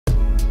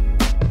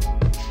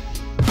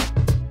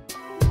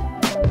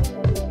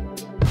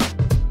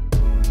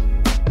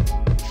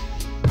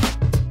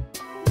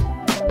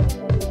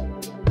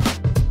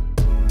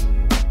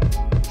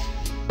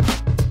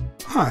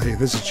Hi,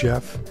 this is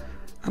Jeff,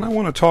 and I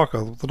want to talk a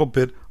little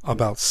bit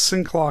about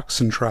sync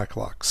locks and track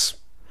locks.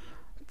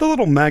 The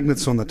little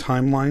magnets on the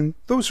timeline,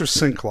 those are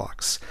sync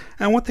locks,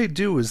 and what they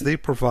do is they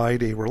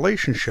provide a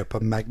relationship, a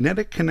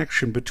magnetic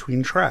connection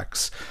between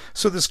tracks.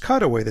 So this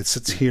cutaway that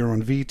sits here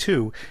on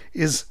V2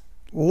 is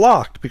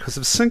locked because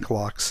of sync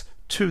locks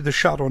to the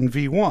shot on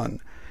V1.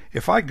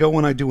 If I go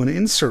and I do an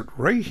insert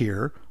right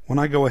here, when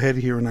I go ahead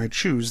here and I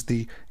choose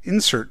the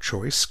insert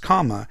choice,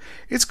 comma,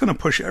 it's going to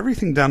push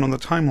everything down on the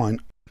timeline,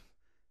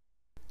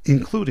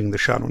 including the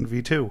shot on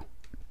V2.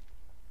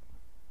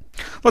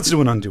 Let's do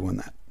an undo on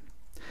that.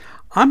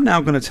 I'm now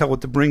going to tell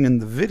it to bring in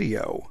the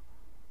video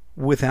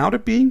without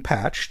it being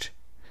patched,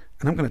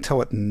 and I'm going to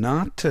tell it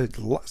not to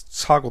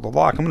toggle the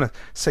lock. I'm going to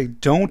say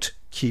don't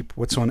keep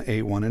what's on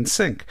A1 in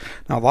sync.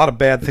 Now, a lot of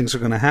bad things are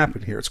going to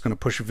happen here. It's going to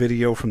push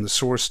video from the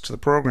source to the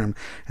program,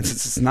 and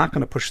since it's not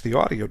going to push the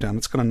audio down,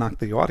 it's going to knock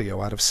the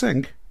audio out of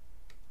sync,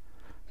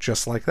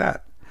 just like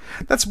that.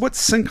 That's what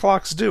sync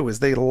locks do, is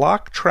they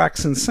lock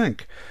tracks in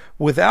sync.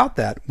 Without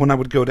that, when I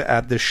would go to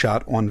add this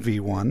shot on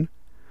V1,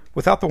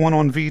 without the one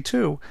on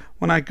V2,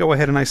 when I go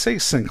ahead and I say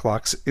sync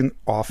locks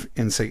off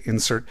and say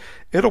insert,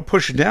 it'll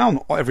push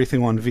down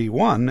everything on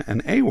V1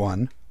 and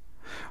A1,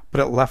 but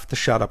it left the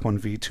shot up on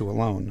V2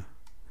 alone.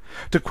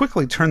 To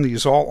quickly turn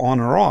these all on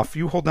or off,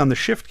 you hold down the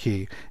Shift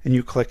key and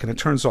you click and it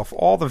turns off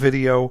all the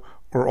video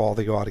or all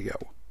the audio.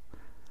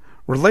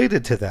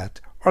 Related to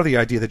that are the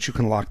idea that you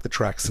can lock the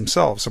tracks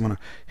themselves. I'm going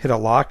to hit a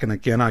lock, and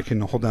again I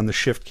can hold down the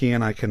Shift key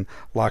and I can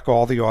lock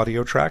all the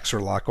audio tracks or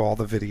lock all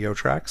the video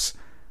tracks.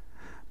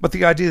 But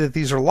the idea that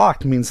these are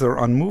locked means they're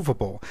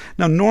unmovable.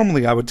 Now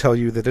normally I would tell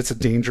you that it's a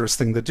dangerous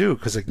thing to do,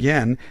 because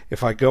again,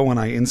 if I go and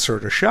I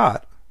insert a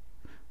shot,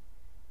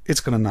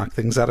 it's going to knock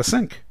things out of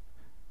sync,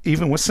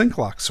 even with sync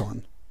locks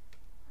on.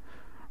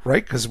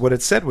 Right? Because what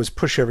it said was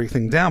push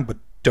everything down, but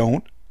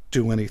don't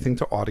do anything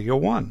to audio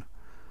 1.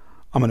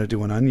 I'm going to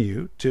do an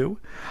undo.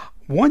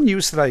 One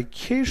use that I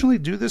occasionally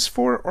do this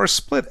for are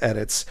split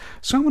edits.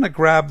 So I'm going to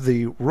grab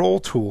the roll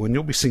tool, and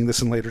you'll be seeing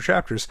this in later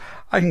chapters.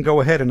 I can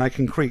go ahead and I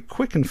can create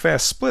quick and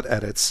fast split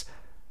edits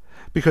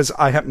because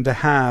I happen to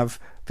have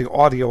the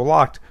audio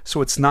locked,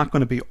 so it's not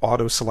going to be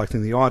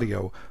auto-selecting the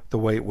audio the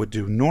way it would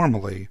do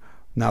normally.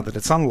 Now that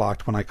it's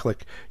unlocked, when I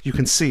click, you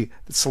can see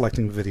it's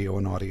selecting video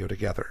and audio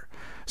together.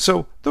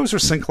 So those are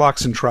sync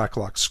locks and track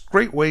locks.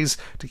 Great ways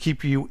to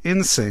keep you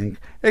in sync,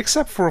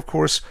 except for, of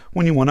course,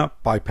 when you want to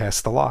bypass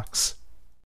the locks.